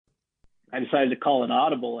I decided to call an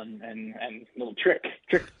audible and little trick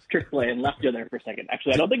play and left you there for a second.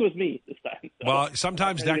 Actually, I don't think it was me this time. So. Well,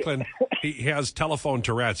 sometimes Declan, he has telephone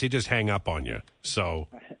Tourette's. He just hang up on you. So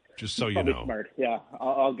just so you know. Smart. Yeah,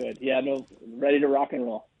 all good. Yeah, no, ready to rock and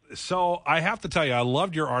roll. So I have to tell you, I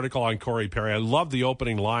loved your article on Corey Perry. I loved the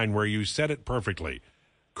opening line where you said it perfectly.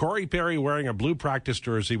 Corey Perry wearing a blue practice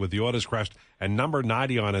jersey with the Otis crest and number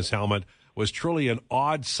 90 on his helmet was truly an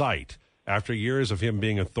odd sight after years of him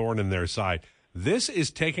being a thorn in their side. This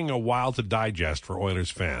is taking a while to digest for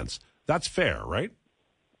Oilers fans. That's fair, right?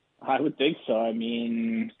 I would think so. I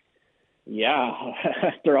mean, yeah,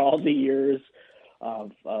 after all the years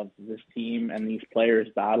of this team and these players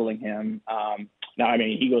battling him. Now, I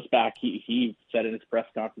mean, he goes back. He said in his press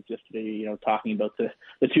conference yesterday, talking about the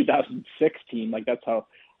 2006 team. Like, that's how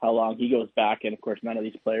long he goes back. And, of course, none of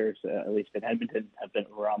these players, at least in Edmonton, have been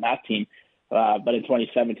around that team. But in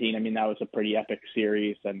 2017, I mean, that was a pretty epic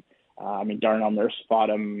series. And, I mean, Darnell Nurse fought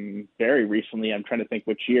him very recently. I'm trying to think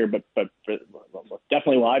which year, but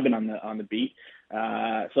definitely while I've been on the beat.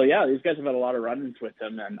 So, yeah, these guys have had a lot of run-ins with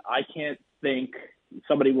him. And I can't think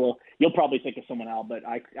you'll probably think of someone else, but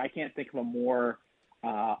I can't think of a more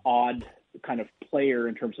odd kind of player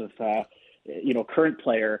in terms of, current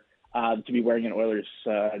player to be wearing an Oilers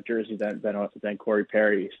jersey than Corey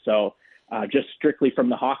Perry. So just strictly from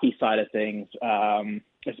the hockey side of things,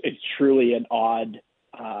 it's truly an odd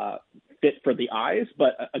fit for the eyes,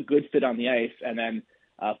 but a good fit on the ice. And then,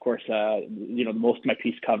 of course, most of my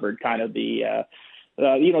piece covered kind of the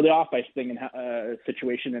off ice thing and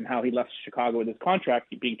situation and how he left Chicago with his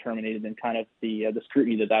contract being terminated and kind of the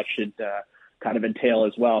scrutiny that should kind of entail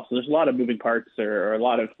as well. So there's a lot of moving parts or a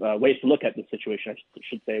lot of ways to look at the situation, I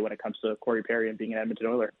should say, when it comes to Corey Perry and being an Edmonton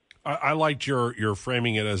Oiler. I liked your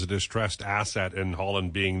framing it as a distressed asset and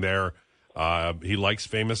Holland being there. He likes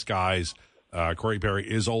famous guys. Corey Perry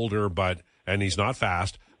is older, and he's not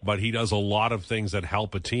fast, but he does a lot of things that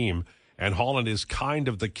help a team. And Holland is kind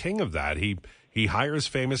of the king of that. He hires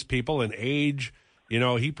famous people, and age,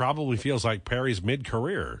 he probably feels like Perry's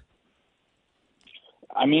mid-career.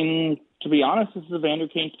 I mean, to be honest, this is Evander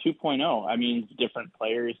Kane 2.0. I mean, different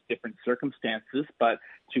players, different circumstances, but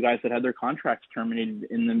two guys that had their contracts terminated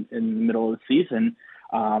in the middle of the season.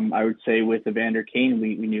 I would say with Evander Kane,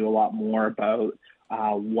 we knew a lot more about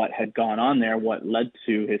what had gone on there, what led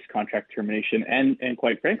to his contract termination, and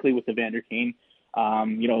quite frankly, with Evander Kane, he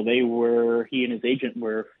and his agent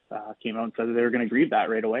came out and said that they were going to grieve that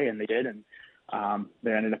right away, and they did, and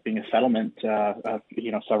there ended up being a settlement,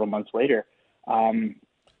 several months later.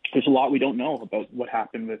 There's a lot we don't know about what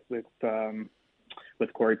happened with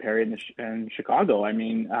Corey Perry in Chicago. I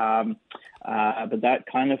mean, but that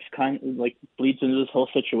kind of like bleeds into this whole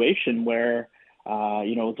situation where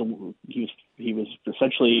he was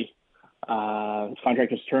essentially his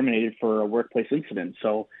contract was terminated for a workplace incident.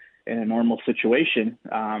 So in a normal situation,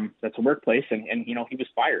 that's a workplace, and he was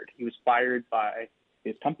fired. He was fired by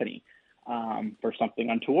his company for something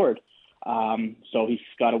untoward. So he's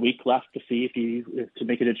got a week left to see to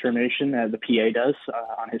make a determination, the PA does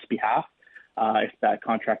on his behalf, if that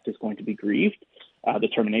contract is going to be grieved, the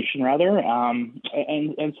termination rather.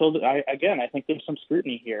 And so I think there's some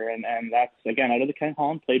scrutiny here, and that's again out of the Ken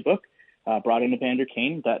Holland playbook, brought in Evander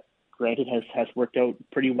Kane that granted has worked out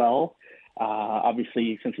pretty well.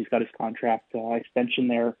 Obviously, since he's got his contract extension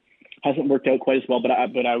there, hasn't worked out quite as well. But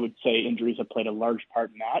I would say injuries have played a large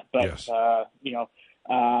part in that. But yes.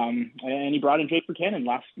 And he brought in Jake Buchanan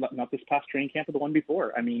not this past training camp, but the one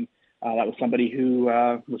before. I mean, that was somebody who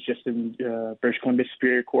was just in British Columbia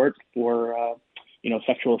Superior Court for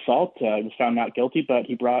sexual assault. He was found not guilty, but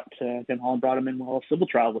Ken Holland brought him in while a civil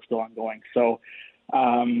trial was still ongoing. So,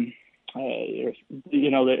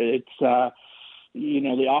 it's.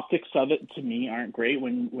 The optics of it to me aren't great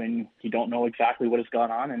when you don't know exactly what has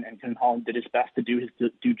gone on, and Ken Holland did his best to do his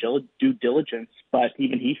due diligence, but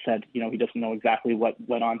even he said, he doesn't know exactly what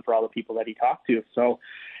went on for all the people that he talked to. So,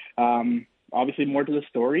 obviously more to the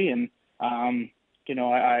story, and,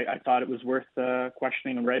 I thought it was worth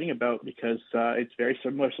questioning and writing about because it's very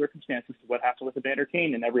similar circumstances to what happened with Evander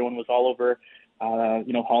Kane, and everyone was all over,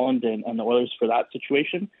 Holland and the Oilers for that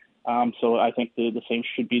situation. So I think the same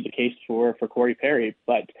should be the case for Corey Perry.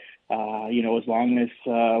 But, as long as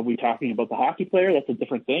we're talking about the hockey player, that's a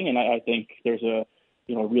different thing. And I think there's a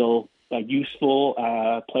real useful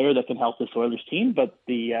player that can help this Oilers team. But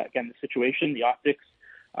the situation, the optics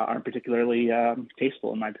aren't particularly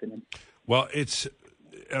tasteful, in my opinion. Well,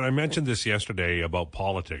 and I mentioned this yesterday about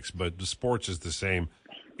politics, but the sports is the same.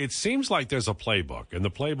 It seems like there's a playbook, and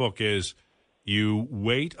the playbook is you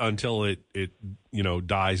wait until it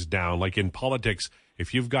dies down. Like in politics,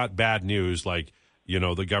 if you've got bad news, like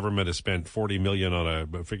the government has spent $40 million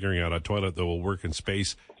on figuring out a toilet that will work in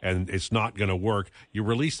space, and it's not going to work. You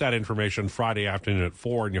release that information Friday afternoon at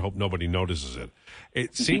 4, and you hope nobody notices it.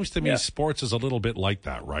 It seems to me sports is a little bit like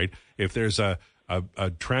that, right? If there's a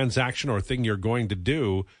transaction or thing you're going to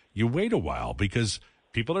do, you wait a while because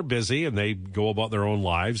people are busy and they go about their own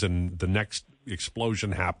lives, and the next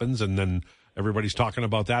explosion happens, and then everybody's talking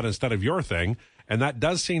about that instead of your thing. And that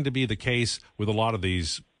does seem to be the case with a lot of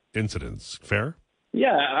these incidents. Fair?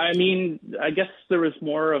 Yeah, I mean, I guess there was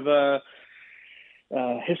more of a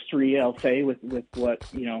history, I'll say, with what,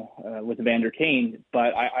 with Evander Kane.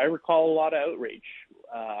 But I recall a lot of outrage.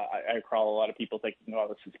 I recall a lot of people thinking, oh,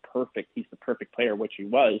 this is perfect. He's the perfect player, which he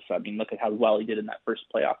was. I mean, look at how well he did in that first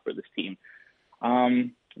playoff for this team.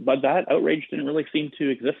 But that outrage didn't really seem to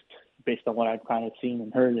exist based on what I've kind of seen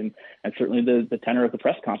and heard, and certainly the tenor of the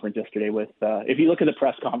press conference yesterday with, if you look at the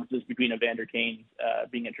press conferences between Evander Kane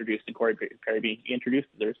being introduced and Corey Perry being introduced,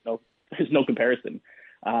 there's no comparison.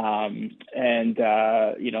 Again,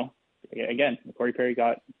 Corey Perry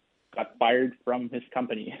got fired from his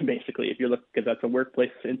company, basically, if you look, because that's a workplace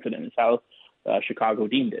incident is how Chicago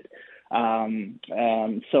deemed it.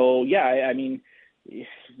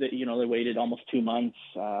 They waited almost 2 months.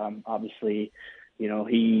 Obviously,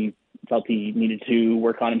 he felt he needed to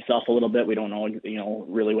work on himself a little bit. We don't know,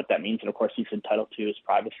 really what that means. And of course, he's entitled to his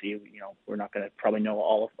privacy. We're not going to probably know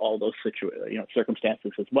all those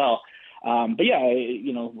circumstances as well. Time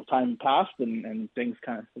passed and things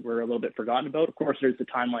kind of were a little bit forgotten about. Of course, there's the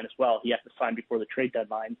timeline as well. He has to sign before the trade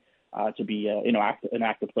deadline to be an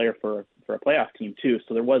active player for a playoff team too.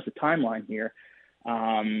 So there was a timeline here.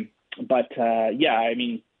 To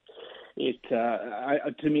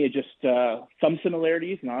me, it just some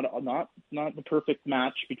similarities, not the perfect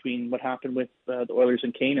match between what happened with the Oilers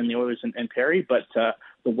and Kane and the Oilers and Perry, but the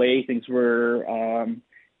way things were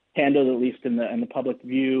handled, at least in the public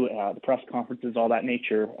view, the press conferences, all that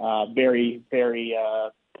nature, very, very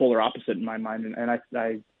polar opposite in my mind, and I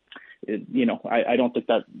don't think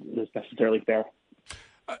that is necessarily fair.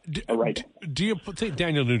 Right. Do you take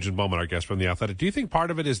Daniel Nugent, Bowman, our guest from The Athletic? Do you think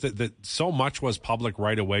part of it is that so much was public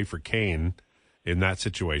right away for Kane in that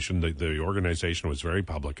situation? The organization was very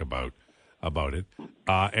public about it,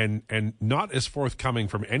 and not as forthcoming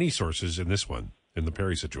from any sources in this one, in the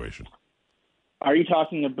Perry situation. Are you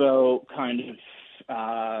talking about kind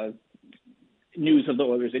of news of the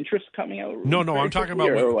Oilers' interest coming out? No, I'm talking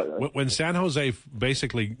about when San Jose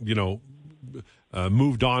basically,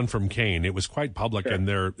 moved on from Kane. It was quite public, sure. and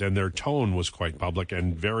their tone was quite public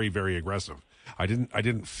and very, very aggressive. I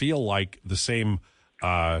didn't feel like the same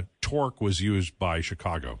torque was used by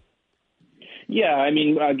Chicago. Yeah, I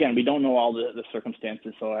mean, again, we don't know all the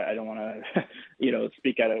circumstances, so I don't want to,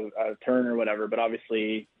 speak out of turn or whatever. But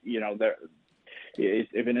obviously,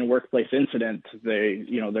 if in a workplace incident,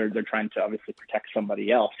 they're trying to obviously protect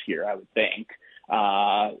somebody else here, I would think.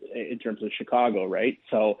 In terms of Chicago, right?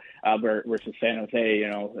 So versus San Jose,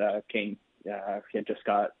 Kane had just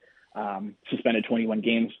got suspended 21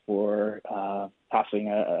 games for passing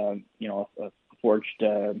a forged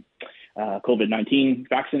COVID-19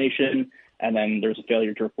 vaccination, and then there's a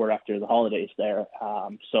failure to report after the holidays there.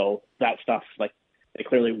 So that stuff, like, they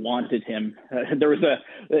clearly wanted him. There was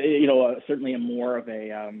certainly a more of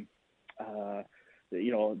a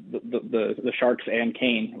the Sharks and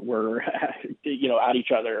Kane were, at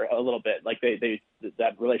each other a little bit. Like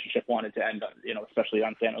that relationship wanted to end, especially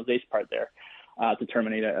on San Jose's part there, to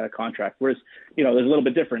terminate a contract. Whereas, there's a little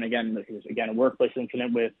bit different. Again, a workplace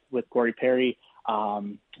incident with Corey Perry,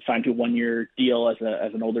 signed to a 1-year deal as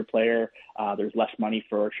an older player. There's less money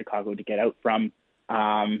for Chicago to get out from.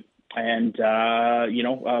 By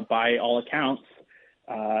all accounts,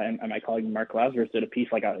 and my colleague Mark Lazarus did a piece,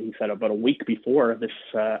 he said, about a week before this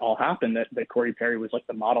all happened, that Corey Perry was like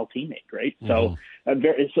the model teammate, right? Mm-hmm.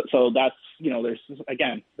 So that's,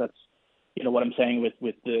 that's, what I'm saying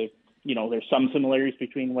with the, there's some similarities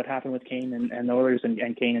between what happened with Kane and the Oilers and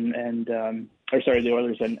Kane the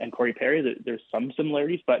Oilers and Corey Perry. There's some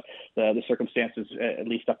similarities, but the circumstances, at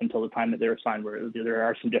least up until the time that they were signed, where there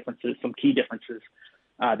are some differences, some key differences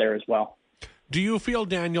there as well. Do you feel,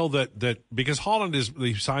 Daniel, that because Holland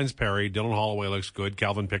he signs Perry, Dylan Holloway looks good,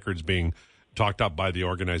 Calvin Pickard's being talked up by the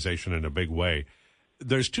organization in a big way,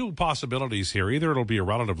 there's two possibilities here. Either it'll be a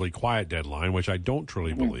relatively quiet deadline, which I don't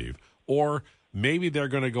truly believe, or maybe they're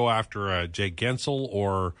going to go after Jake Gensel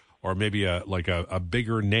or maybe a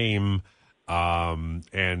bigger name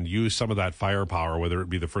and use some of that firepower, whether it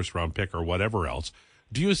be the first-round pick or whatever else.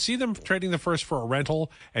 Do you see them trading the first for a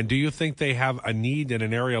rental? And do you think they have a need in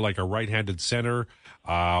an area like a right-handed center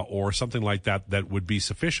or something like that would be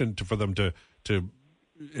sufficient for them to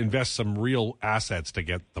invest some real assets to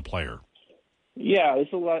get the player. Yeah,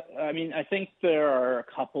 there's a lot. I mean, I think there are a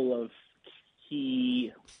couple of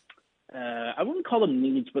key, I wouldn't call them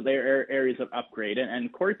needs, but they're areas of upgrade.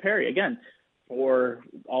 And Corey Perry, again, for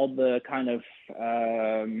all the kind of,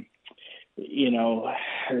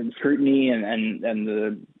 scrutiny and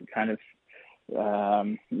the kind of,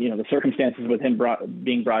 the circumstances with him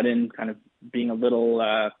being brought in kind of being a little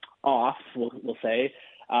off, we'll say.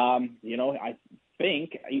 I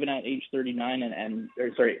think even at age 39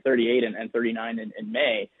 38 and 39 in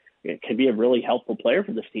May, it could be a really helpful player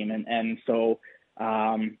for this team. And so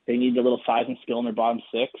they need a little size and skill in their bottom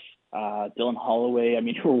six. Dylan Holloway, I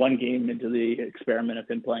mean, we're one game into the experiment of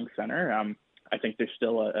him playing center. I think there's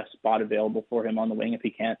still a spot available for him on the wing if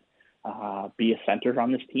he can't be a center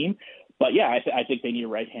on this team. But yeah, I think they need a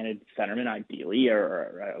right-handed centerman ideally,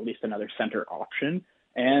 or at least another center option.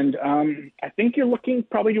 And I think you're looking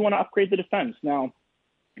probably to want to upgrade the defense. Now,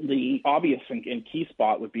 the obvious and key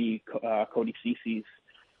spot would be Cody Cece's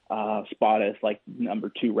spot as like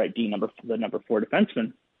number 2 right D, the number 4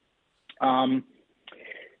 defenseman.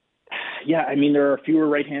 Yeah, I mean, there are fewer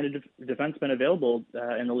right-handed defensemen available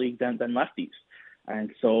in the league than lefties.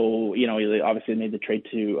 And so, they obviously made the trade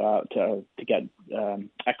to get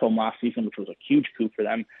Ekholm last season, which was a huge coup for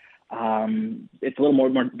them. It's a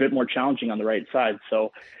little bit more challenging on the right side.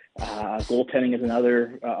 So goaltending is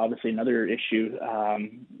obviously another issue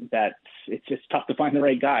that it's just tough to find the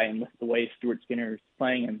right guy. And with the way Stuart Skinner is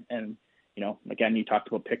playing, and again, you talked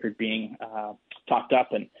about Pickard being talked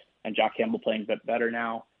up and Jack Campbell playing a bit better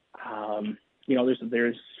now.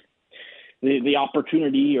 There's the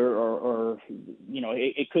opportunity, or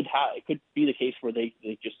it could be the case where they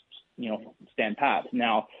just stand pat.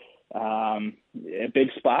 Now, a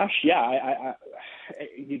big splash, yeah.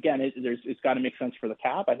 It's got to make sense for the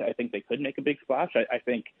cap. I think they could make a big splash. I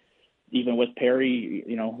think even with Perry,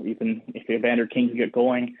 even if Evander King can get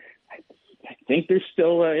going, I think there's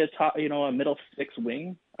still a top, a middle six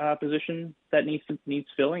wing position that needs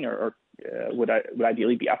filling, or would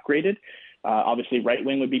ideally be upgraded. Obviously, right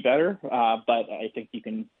wing would be better, but I think you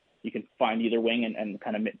can find either wing and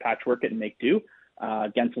kind of patchwork it and make do.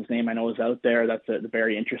 Gensel's name I know is out there. That's a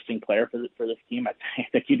very interesting player for this team. I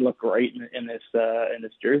think he'd look great in this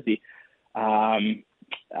jersey. I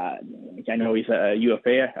know he's a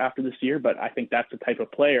UFA after this year, but I think that's the type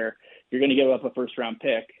of player you're going to give up a first round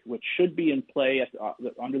pick, which should be in play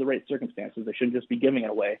under the right circumstances. They shouldn't just be giving it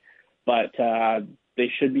away, but they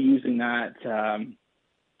should be using that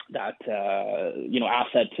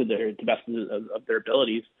asset to the best of their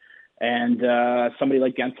abilities. And somebody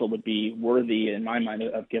like Gensel would be worthy, in my mind,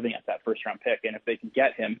 of giving up that first round pick. And if they can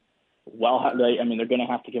get him, they're going to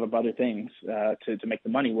have to give up other things to make the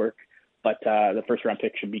money work. But the first round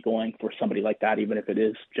pick should be going for somebody like that, even if it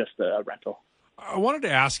is just a rental. I wanted to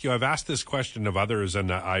ask you, I've asked this question of others,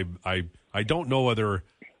 and I don't know whether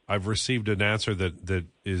I've received an answer that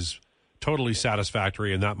is totally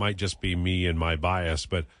satisfactory, and that might just be me and my bias.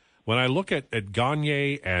 But when I look at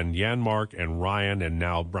Gagne and Janmark and Ryan and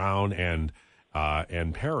now Brown and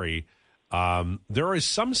Perry, there is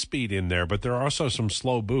some speed in there, but there are also some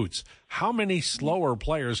slow boots. How many slower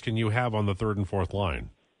players can you have on the third and fourth line?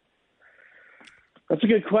 That's a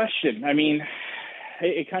good question. I mean,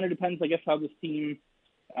 it kind of depends, I guess, how this team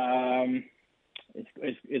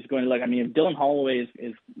is going to look. I mean, if Dylan Holloway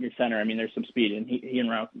is your center, I mean, there's some speed, and he and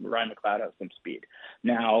Ryan McLeod have some speed.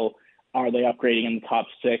 Now, are they upgrading in the top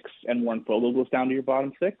six and Warren Foegele goes down to your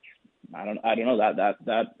bottom six? I don't know. That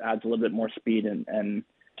adds a little bit more speed and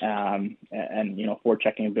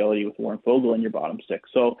forechecking ability with Warren Foegele in your bottom six.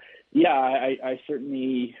 So yeah, I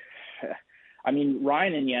certainly. I mean,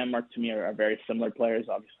 Ryan and Janmark to me are very similar players.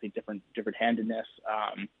 Obviously, different handedness.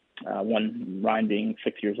 Ryan being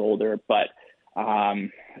 6 years older, but I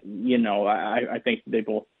think they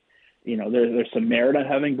both. There's some merit on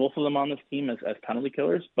having both of them on this team as penalty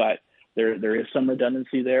killers, but there is some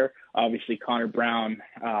redundancy there. Obviously, Connor Brown,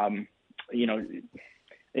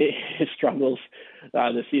 his struggles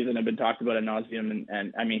this season have been talked about ad nauseum,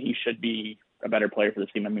 and I mean, he should be a better player for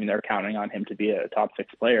this team. I mean, they're counting on him to be a top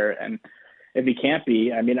six player, and if he can't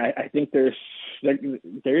be, I mean, I think there's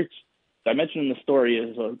I mentioned in the story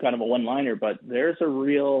is kind of a one-liner, but there's a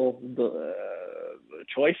real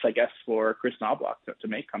choice, I guess, for Chris Knobloch to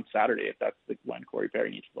make come Saturday if that's when Corey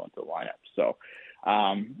Perry needs to go into the lineup. So,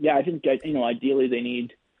 I think ideally they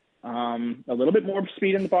need a little bit more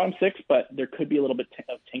speed in the bottom six, but there could be a little bit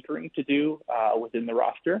of tinkering to do within the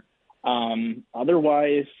roster.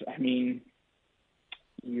 Otherwise, I mean,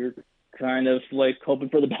 you're kind of like hoping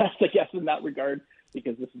for the best, I guess, in that regard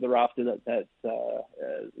because this is the roster that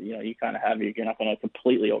you kind of have. You're not going to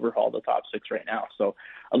completely overhaul the top six right now. So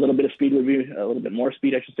a little bit of speed would be, a little bit more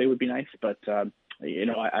speed, I should say, would be nice. But I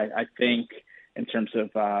think in terms of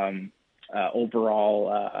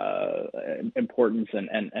overall importance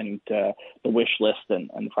and the wish list and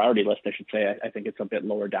the priority list, I should say, I think it's a bit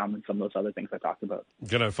lower down than some of those other things I talked about.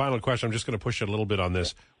 Final question. I'm just going to push it a little bit on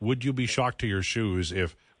this. Would you be shocked to your shoes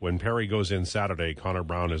if, when Perry goes in Saturday, Connor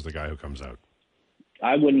Brown is the guy who comes out?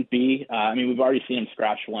 I wouldn't be. We've already seen him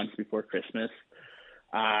scratch once before Christmas.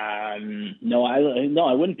 No,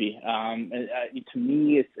 I wouldn't be. To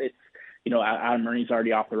me, it's Adam Murray's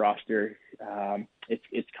already off the roster.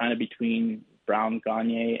 It's kind of between Brown,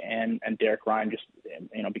 Gagne, and Derek Ryan, just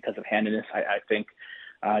because of handedness. I think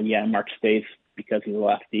Mark stays because he's a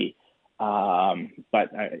lefty, but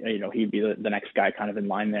he'd be the next guy kind of in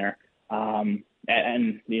line there.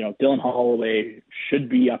 And Dylan Holloway should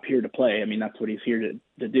be up here to play. I mean, that's what he's here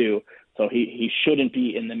to do. So he shouldn't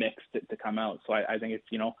be in the mix to come out. So I think it's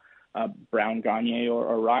Brown, Gagne,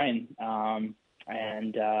 or Ryan. I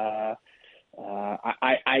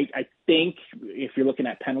think if you're looking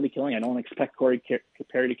at penalty killing, I don't expect Corey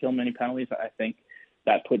Perry to kill many penalties. I think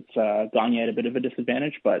that puts Gagne at a bit of a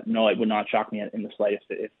disadvantage. But no, it would not shock me in the slightest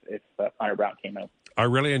if Connor Brown came out. I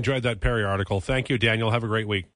really enjoyed that Perry article. Thank you, Daniel. Have a great week.